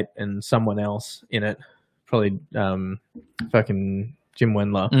Dave Tate and someone else in it, probably fucking Jim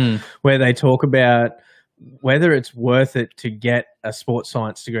Wendler, where they talk about whether it's worth it to get a sports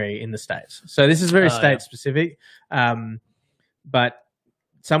science degree in the States. So this is very state specific, but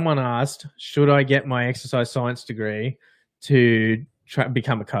someone asked, should I get my exercise science degree to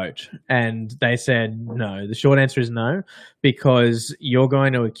become a coach? And they said no. The short answer is no, because you're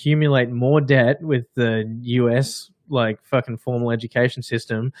going to accumulate more debt with the US fucking formal education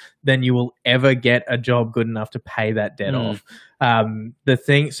system than you will ever get a job good enough to pay that debt off.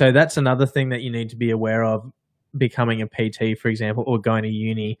 So that's another thing that you need to be aware of becoming a PT, for example, or going to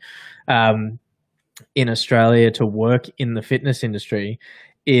uni in Australia to work in the fitness industry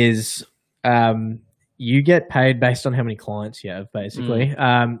is you get paid based on how many clients you have, basically.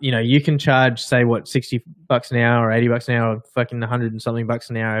 You can charge, say, $60 an hour or $80 an hour or fucking 100 and something bucks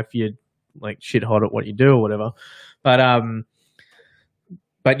an hour if you're like shit hot at what you do or whatever. But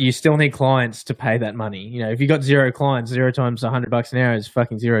you still need clients to pay that money. If you got 0 clients, 0 times $100 an hour is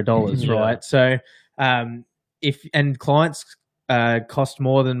fucking $0, right? So if clients cost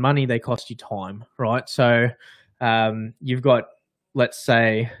more than money, they cost you time, right? So you've got, let's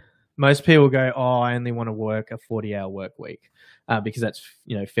say, most people go, I only want to work a 40-hour work week because that's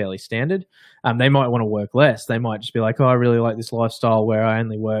fairly standard. They might want to work less. They might just be like, I really like this lifestyle where I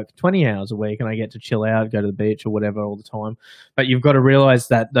only work 20 hours a week and I get to chill out, go to the beach or whatever all the time. But you've got to realize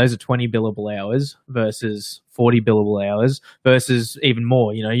that those are 20 billable hours versus 40 billable hours versus even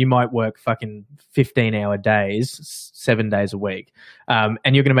more. You know, you might work fucking 15-hour days, 7 days a week. And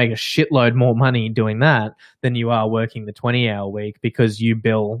you're going to make a shitload more money doing that than you are working the 20-hour week because you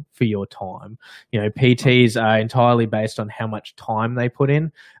bill for your time. You know, PTs are entirely based on how much time they put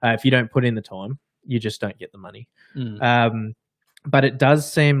in. If you don't put in the time, you just don't get the money. But it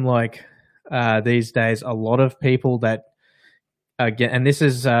does seem like these days a lot of people that get, and this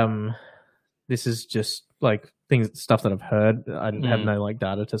is just like stuff that I've heard. I have no like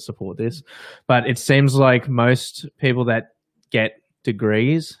data to support this, but it seems like most people that get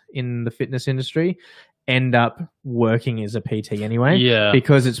degrees in the fitness industry end up working as a PT anyway,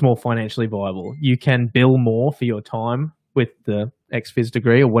 because it's more financially viable. You can bill more for your time with the XPhys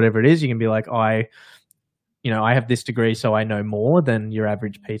degree or whatever it is. You can be like, I have this degree, so I know more than your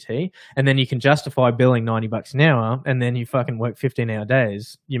average PT. And then you can justify billing $90 an hour, and then you fucking work 15-hour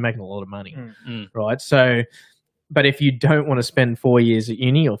days. You're making a lot of money, right? So, but if you don't want to spend 4 years at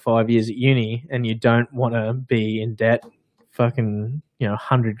uni or 5 years at uni, and you don't want to be in debt, fucking,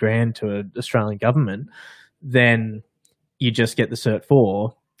 $100,000 to an Australian government, then you just get the Cert 4.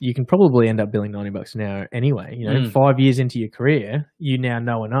 You can probably end up billing $90 an hour anyway. 5 years into your career, you now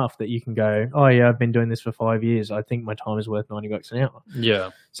know enough that you can go, oh yeah, I've been doing this for 5 years. I think my time is worth $90 an hour. Yeah.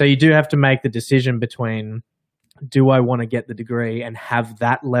 So you do have to make the decision between, do I want to get the degree and have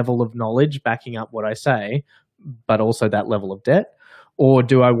that level of knowledge backing up what I say, but also that level of debt? Or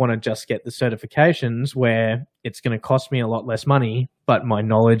do I want to just get the certifications where it's going to cost me a lot less money, but my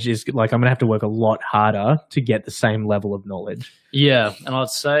knowledge is like, I'm going to have to work a lot harder to get the same level of knowledge? Yeah. And I'd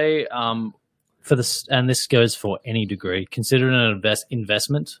say for this, and this goes for any degree, consider it an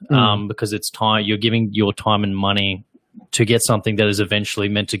investment because it's time. You're giving your time and money to get something that is eventually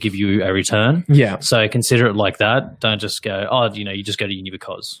meant to give you a return. Yeah. So consider it like that. Don't just go, you just go to uni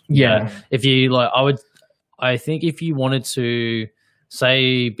because. Yeah. If you I think if you wanted to,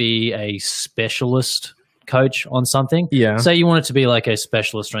 say, be a specialist coach on something. Yeah. Say you wanted to be like a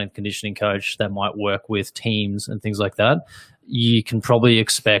specialist strength conditioning coach that might work with teams and things like that. You can probably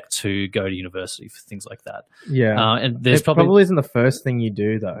expect to go to university for things like that. Yeah. And there's it probably isn't the first thing you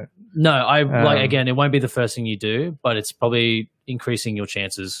do though. No, again, it won't be the first thing you do, but it's probably increasing your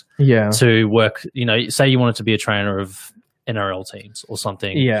chances to work. Say you wanted to be a trainer of NRL teams or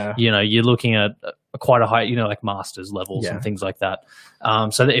something. Yeah. You're looking at quite a high, like masters levels and things like that.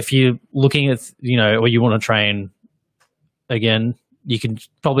 So that if you're looking at, or you want to train again, you can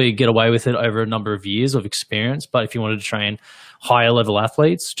probably get away with it over a number of years of experience. But if you wanted to train higher level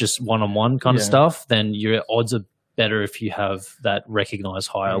athletes, just one-on-one kind of stuff, then your odds are better if you have that recognized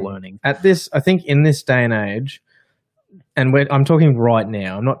higher learning. I think in this day and age, and I'm talking right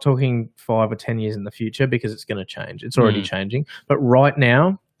now, I'm not talking 5 or 10 years in the future because it's going to change. It's already changing. But right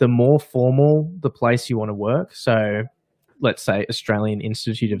now, the more formal the place you want to work, so let's say Australian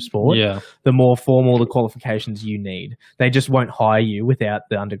Institute of Sport, the more formal the qualifications you need. They just won't hire you without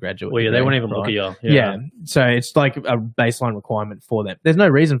the undergraduate degree, they won't even look at you. Yeah. So it's like a baseline requirement for them. There's no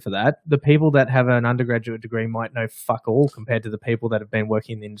reason for that. The people that have an undergraduate degree might know fuck all compared to the people that have been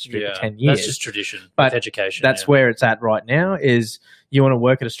working in the industry for 10 years. That's just tradition but with education. That's where it's at right now is you want to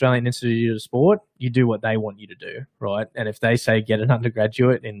work at Australian Institute of Sport, you do what they want you to do, right? And if they say get an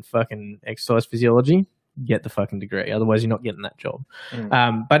undergraduate in fucking exercise physiology, get the fucking degree. Otherwise, you're not getting that job.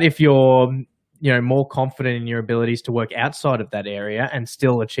 But if you're, more confident in your abilities to work outside of that area and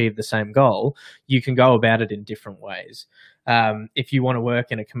still achieve the same goal, you can go about it in different ways. If you want to work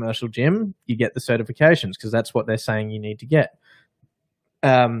in a commercial gym, you get the certifications because that's what they're saying you need to get.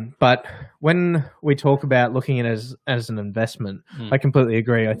 But when we talk about looking at it as an investment, I completely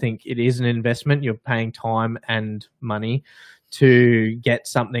agree. I think it is an investment. You're paying time and money to get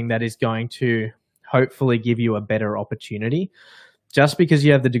something that is going to hopefully give you a better opportunity. Just because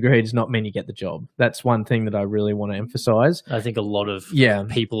you have the degree does not mean you get the job. That's one thing that I really want to emphasize. I think a lot of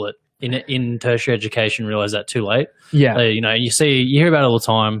people in tertiary education realize that too late. Yeah. You hear about it all the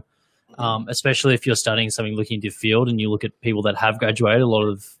time, especially if you're studying something looking into your field and you look at people that have graduated. A lot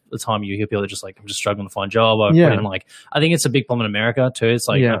of the time you hear people that are just like, I'm just struggling to find a job. I put in I think it's a big problem in America too. It's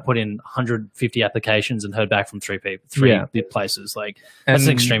like I put in 150 applications and heard back from three places. Like that's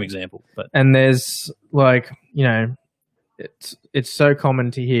an extreme example. And there's it's so common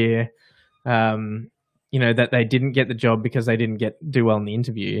to hear, that they didn't get the job because they didn't do well in the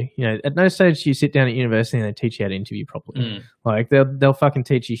interview. At no stage do you sit down at university and they teach you how to interview properly. Like they'll fucking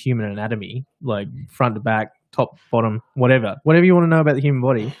teach you human anatomy, like front to back, top, bottom, whatever you want to know about the human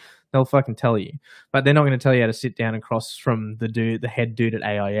body, they'll fucking tell you. But they're not going to tell you how to sit down across from the head dude at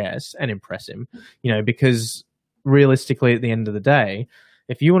AIS and impress him, because realistically at the end of the day,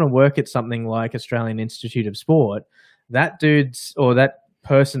 If you want to work at something like Australian Institute of Sport, that dude's or that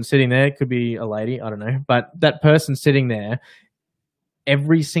person sitting there, could be a lady, I don't know, but that person sitting there,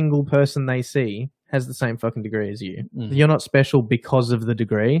 every single person they see has the same fucking degree as you. You're not special because of the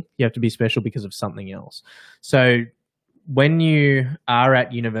degree. You have to be special because of something else. So when you are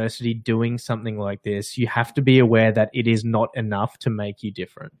at university doing something like this, you have to be aware that it is not enough to make you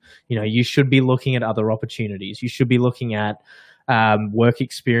different. You know, you should be looking at other opportunities. You should be looking at work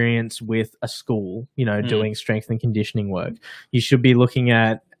experience with a school, you know, doing strength and conditioning work. You should be looking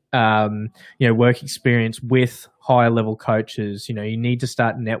at, you know, work experience with higher level coaches. You know, you need to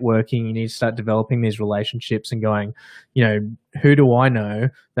start networking. You need to start developing these relationships and going, you know, who do I know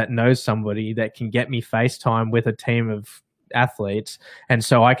that knows somebody that can get me FaceTime with a team of athletes? And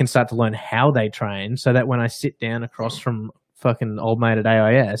so I can start to learn how they train so that when I sit down across from fucking old mate at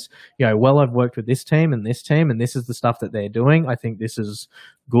AIS, you know, well, I've worked with this team, and this is the stuff that they're doing. I think this is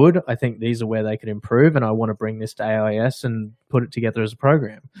good. I think these are where they could improve, and I want to bring this to AIS and put it together as a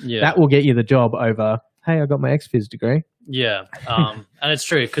program. Yeah. That will get you the job over, hey, I got my XPhys degree. Yeah. And it's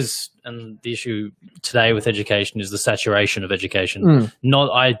true and the issue today with education is the saturation of education.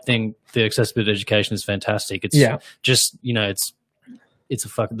 I think the accessibility of education is fantastic. It's just, you know, it's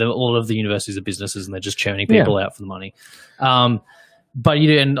a lot of the universities are businesses and they're just churning people out for the money. But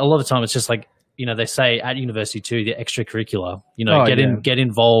and a lot of the time it's just like, you know, they say at university too, the extracurricular, you know, get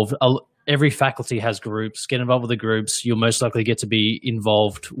involved. Every faculty has groups, get involved with the groups. You'll most likely get to be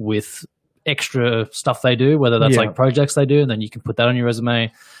involved with extra stuff they do, whether that's like projects they do, and then you can put that on your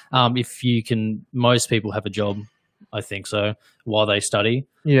resume. Most people have a job, I think so, while they study.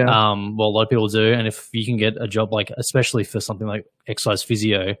 Well, a lot of people do. And if you can get a job, like, especially for something like exercise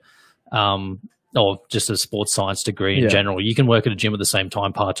physio, or just a sports science degree in general, you can work at a gym at the same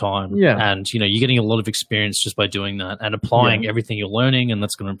time, part-time. And, you know, you're getting a lot of experience just by doing that and applying everything you're learning, and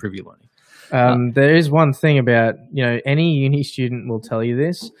that's going to improve your learning. There is one thing about, you know, any uni student will tell you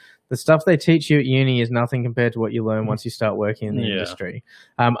this. The stuff they teach you at uni is nothing compared to what you learn once you start working in the industry.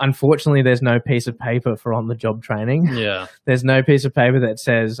 Unfortunately, there's no piece of paper for on-the-job training. There's no piece of paper that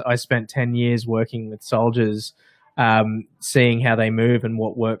says, I spent 10 years working with soldiers, seeing how they move and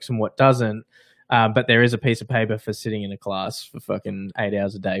what works and what doesn't. But there is a piece of paper for sitting in a class for fucking 8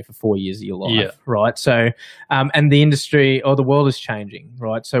 hours a day for 4 years of your life, right? So, and the industry or the world is changing,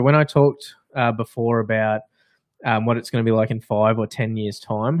 right? So when I talked before about what it's going to be like in 5 or 10 years'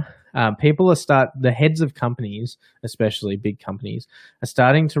 time, the heads of companies, especially big companies, are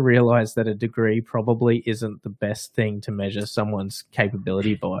starting to realize that a degree probably isn't the best thing to measure someone's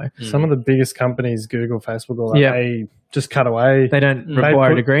capability by. Some of the biggest companies, Google, Facebook, all that, they just cut away. They don't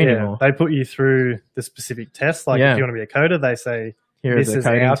require a degree anymore. They put you through the specific test. Like if you want to be a coder, they say, this is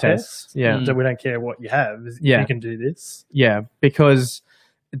our test. So we don't care what you have. You can do this. Yeah, because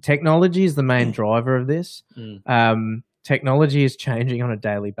technology is the main driver of this. Technology is changing on a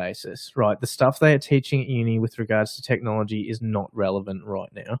daily basis, right? The stuff they are teaching at uni with regards to technology is not relevant right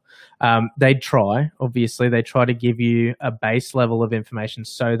now. They try to give you a base level of information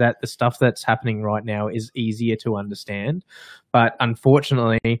so that the stuff that's happening right now is easier to understand. But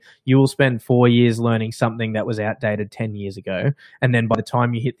unfortunately, you will spend 4 years learning something that was outdated 10 years ago. And then by the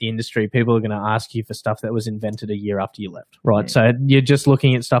time you hit the industry, people are going to ask you for stuff that was invented a year after you left, right? So you're just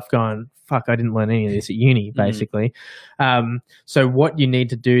looking at stuff going, fuck, I didn't learn any of this at uni, basically. So what you need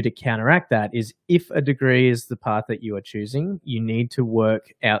to do to counteract that is, if a degree is the path that you are choosing, you need to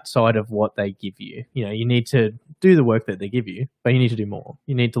work outside of what they give you. You know, you need to do the work that they give you, but you need to do more.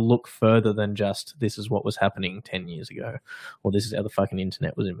 You need to look further than just, this is what was happening 10 years ago, or this is how the fucking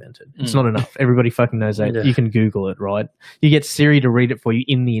internet was invented. It's not enough. Everybody fucking knows that. You can Google it, right? You get Siri to read it for you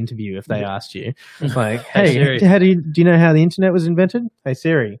in the interview if they asked you. Like, hey, do you know how the internet was invented? Hey,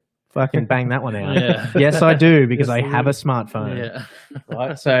 Siri. Fucking bang that one out. Yes, I do, because I have a smartphone.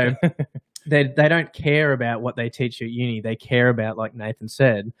 Right? So they don't care about what they teach you at uni. They care about, like Nathan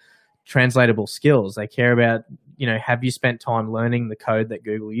said, translatable skills. They care about, you know, have you spent time learning the code that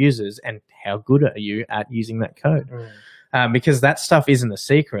Google uses, and how good are you at using that code? Because that stuff isn't a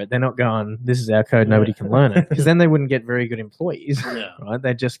secret. They're not going, this is our code, nobody can learn it. Because then they wouldn't get very good employees, right?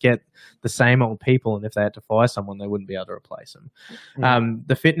 They'd just get the same old people, and if they had to fire someone, they wouldn't be able to replace them.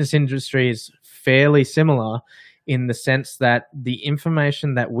 The fitness industry is fairly similar in the sense that the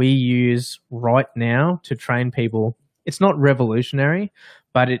information that we use right now to train people, it's not revolutionary,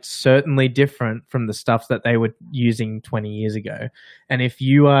 but it's certainly different from the stuff that they were using 20 years ago. And if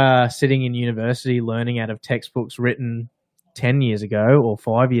you are sitting in university learning out of textbooks written 10 years ago or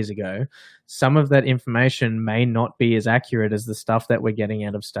 5 years ago, some of that information may not be as accurate as the stuff that we're getting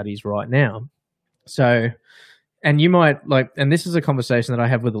out of studies right now. So And you might and this is a conversation that I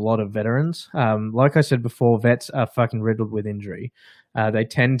have with a lot of veterans. Like I said before, vets are fucking riddled with injury. They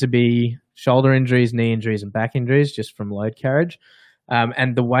tend to be shoulder injuries, knee injuries, and back injuries just from load carriage.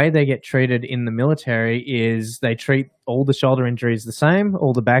 And the way they get treated in the military is they treat all the shoulder injuries the same,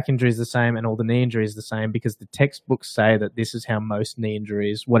 all the back injuries the same, and all the knee injuries the same, because the textbooks say that this is how most knee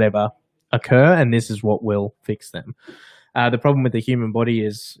injuries, whatever, occur, and this is what will fix them. The problem with the human body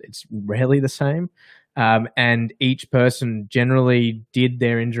is it's rarely the same. And each person generally did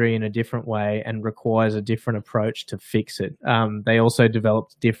their injury in a different way and requires a different approach to fix it. They also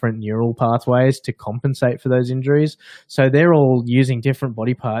developed different neural pathways to compensate for those injuries. So they're all using different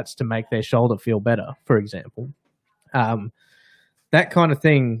body parts to make their shoulder feel better, for example. That kind of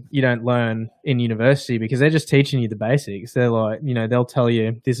thing you don't learn in university because they're just teaching you the basics. They're like, they'll tell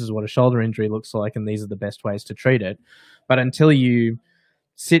you this is what a shoulder injury looks like and these are the best ways to treat it. But until you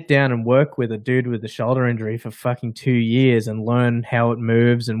sit down and work with a dude with a shoulder injury for fucking 2 years and learn how it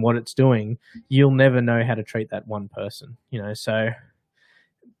moves and what it's doing, you'll never know how to treat that one person. So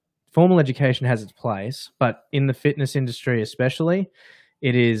formal education has its place, but in the fitness industry especially,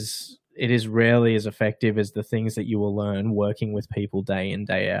 it is rarely as effective as the things that you will learn working with people day in,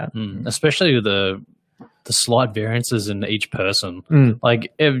 day out. Especially with the slight variances in each person. You'll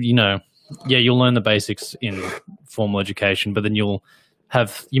learn the basics in formal education, but then you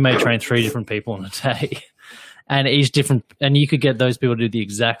may train 3 different people in a day, and each different, and you could get those people to do the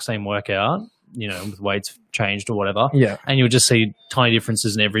exact same workout, with weights changed or whatever. Yeah. And you'll just see tiny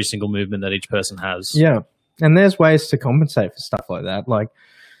differences in every single movement that each person has. Yeah. And there's ways to compensate for stuff like that. Like,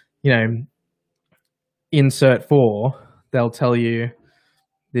 in Cert 4, they'll tell you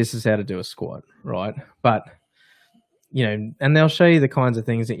this is how to do a squat, right? But, and they'll show you the kinds of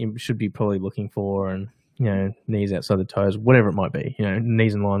things that you should be probably looking for, and, knees outside the toes, whatever it might be,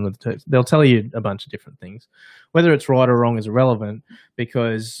 knees in line with the toes. They'll tell you a bunch of different things. Whether it's right or wrong is irrelevant,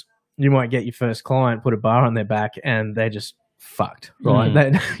 because you might get your first client, put a bar on their back, and they're just fucked,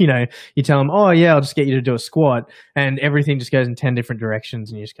 right? You tell them, oh yeah, I'll just get you to do a squat, and everything just goes in 10 different directions,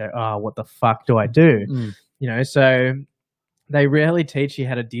 and you just go, oh, what the fuck do I do? So they rarely teach you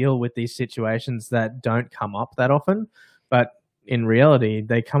how to deal with these situations that don't come up that often, but in reality,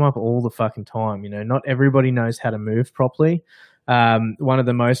 they come up all the fucking time. Not everybody knows how to move properly. One of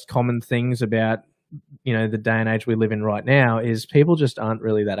the most common things about, the day and age we live in right now is people just aren't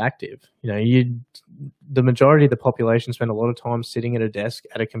really that active. The majority of the population spend a lot of time sitting at a desk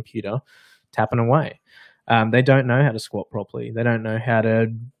at a computer, tapping away. They don't know how to squat properly. They don't know how to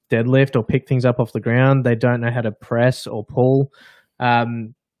deadlift or pick things up off the ground. They don't know how to press or pull.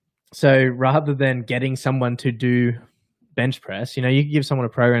 So rather than getting someone to do bench press, you give someone a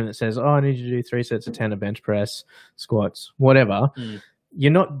program that says, oh, I need you to do 3 sets of 10 of bench press, squats, whatever.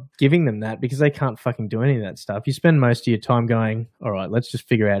 You're not giving them that because they can't fucking do any of that stuff. You spend most of your time going, all right, let's just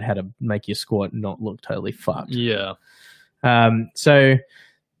figure out how to make your squat not look totally fucked. Yeah. So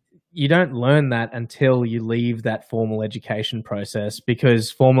you don't learn that until you leave that formal education process,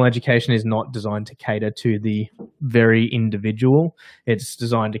 because formal education is not designed to cater to the very individual. It's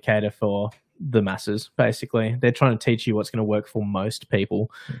designed to cater for the masses, basically. They're trying to teach you what's going to work for most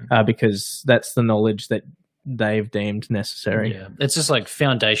people, because that's the knowledge that they've deemed necessary. Yeah, it's just like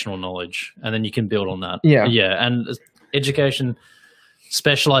foundational knowledge, and then you can build on that. Yeah. And education,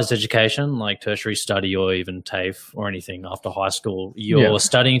 specialized education like tertiary study or even TAFE or anything after high school, you're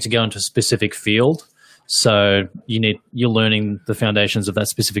studying to go into a specific field. So you're learning the foundations of that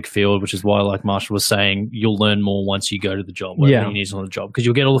specific field, which is why, like Marshall was saying, you'll learn more once you go to the job, whatever you need on the job, because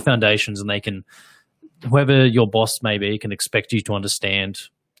you'll get all the foundations, and whoever your boss may be can expect you to understand,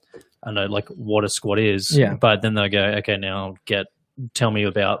 I know, like what a squat is. Yeah. But then they'll go, okay, now tell me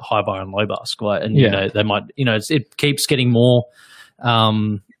about high bar and low bar squat. And, they might, it keeps getting more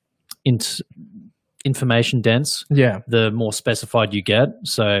information dense. Yeah. The more specified you get.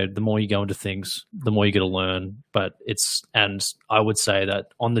 So the more you go into things, the more you get to learn. And I would say that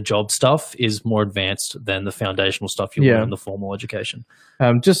on the job stuff is more advanced than the foundational stuff you learn in the formal education.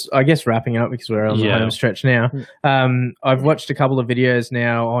 Just, I guess, wrapping up because we're on the home stretch now. I've watched a couple of videos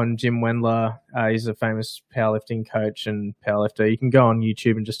now on Jim Wendler. He's a famous powerlifting coach and powerlifter. You can go on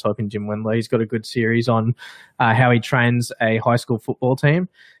YouTube and just type in Jim Wendler. He's got a good series on how he trains a high school football team.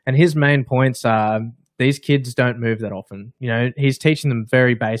 And his main points are, these kids don't move that often. He's teaching them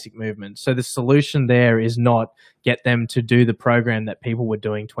very basic movements. So the solution there is not get them to do the program that people were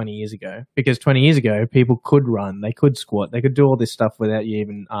doing 20 years ago. Because 20 years ago, people could run, they could squat, they could do all this stuff without you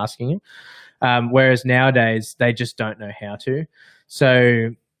even asking it. Whereas nowadays, they just don't know how to. So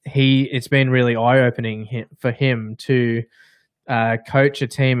it's been really eye-opening for him to coach a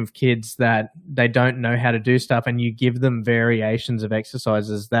team of kids that they don't know how to do stuff, and you give them variations of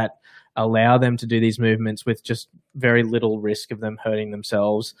exercises that allow them to do these movements with just very little risk of them hurting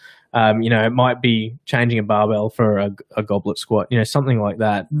themselves. It might be changing a barbell for a goblet squat, something like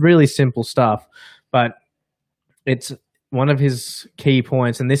that. Really simple stuff, but it's one of his key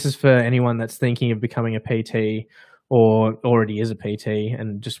points, and this is for anyone that's thinking of becoming a PT or already is a PT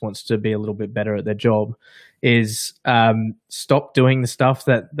and just wants to be a little bit better at their job, is stop doing the stuff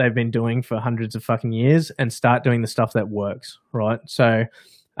that they've been doing for hundreds of fucking years and start doing the stuff that works, right? So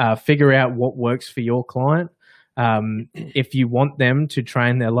figure out what works for your client. If you want them to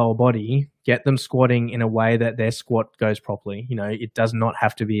train their lower body, get them squatting in a way that their squat goes properly. It does not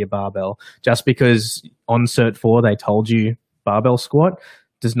have to be a barbell. Just because on Cert 4 they told you barbell squat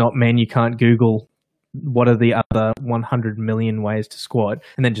does not mean you can't Google what are the other 100 million ways to squat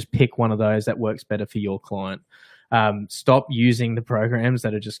and then just pick one of those that works better for your client. Stop using the programs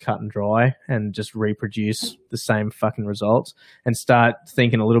that are just cut and dry and just reproduce the same fucking results, and start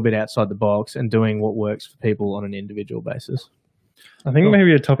thinking a little bit outside the box and doing what works for people on an individual basis. I think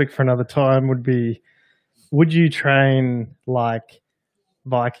maybe a topic for another time would be, would you train like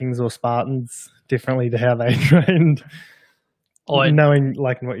Vikings or Spartans differently to how they trained, knowing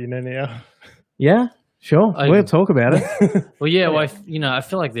like what you know now? Yeah. Sure, we'll talk about it. Well, yeah, I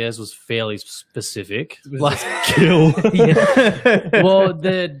feel like theirs was fairly specific. Like kill. Well,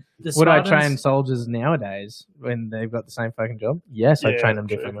 the Spartans, would I train soldiers nowadays when they've got the same fucking job? Yes, I train them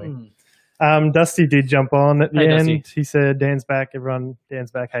differently. Dusty did jump on at the end. Dusty. He said, "Dan's back. Everyone,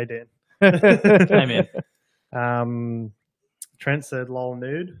 Dan's back. Hey, Dan." Hey, man. Trent said, "Lol,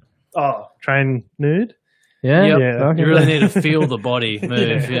 nude." Oh, train nude. Yeah, yep. Yeah. You really need to feel the body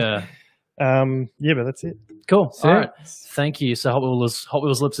move. Yeah. But that's it. Cool. All right. Thank you. So Hot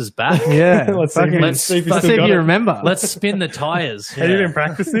Wheels Lips is back. Yeah. Let's see if you remember. Let's spin the tires. Have you been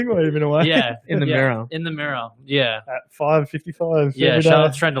practicing or have you been away? Yeah. In the mirror. In the mirror. Yeah. At 5:55. Yeah.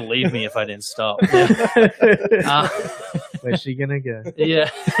 Charlotte's trying to leave me if I didn't stop. Yeah. Where's she gonna go? Yeah.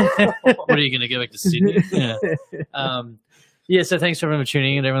 What are you gonna go back to Sydney? Yeah. So thanks for everyone for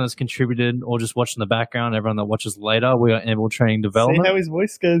tuning in, everyone that's contributed or just watching the background, everyone that watches later. We are Amble Training Development. See how his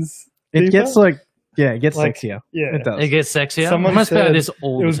voice goes. It gets sexier. Yeah, it does. It gets sexier. Someone I must said, about this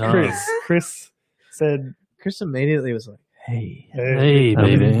all it was the time. Chris said, Chris immediately was like, "Hey, baby,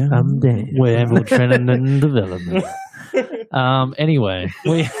 I'm Dan. We're Amble Training and Development." Anyway,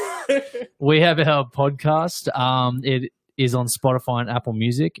 we have our podcast. It is on Spotify and Apple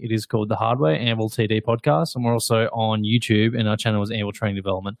Music. It is called The Hard Way, Amble TD Podcast, and we're also on YouTube, and our channel is Amble Training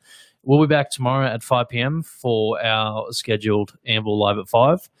Development. We'll be back tomorrow at 5 p.m. for our scheduled Amble Live at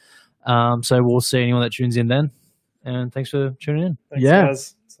 5. So we'll see anyone that tunes in then. And thanks for tuning in. Thanks,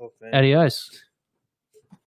 guys. Adios.